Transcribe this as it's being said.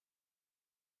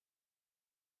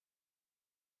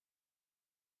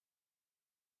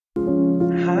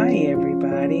Hi,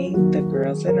 everybody. The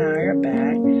girls and I are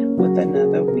back with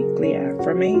another weekly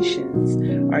affirmations.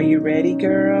 Are you ready,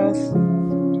 girls?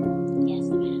 Yes,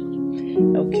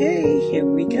 ma'am. Okay, here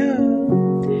we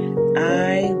go.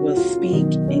 I will speak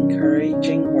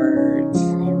encouraging words.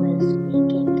 I will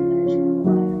speak encouraging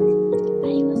words.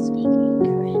 I will speak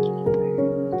encouraging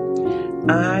words.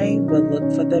 I will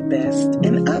look for the best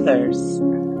in others.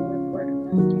 I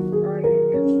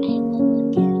will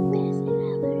look at the best in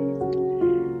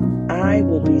others. I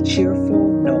will be cheerful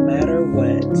no matter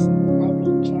what. I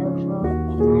be cheerful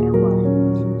no matter what.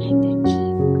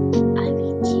 I be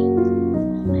cheerful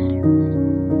no matter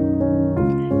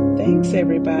what. Thanks,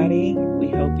 everybody. We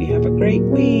hope you have a great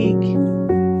week.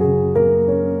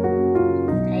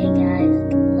 Hey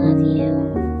guys, love you.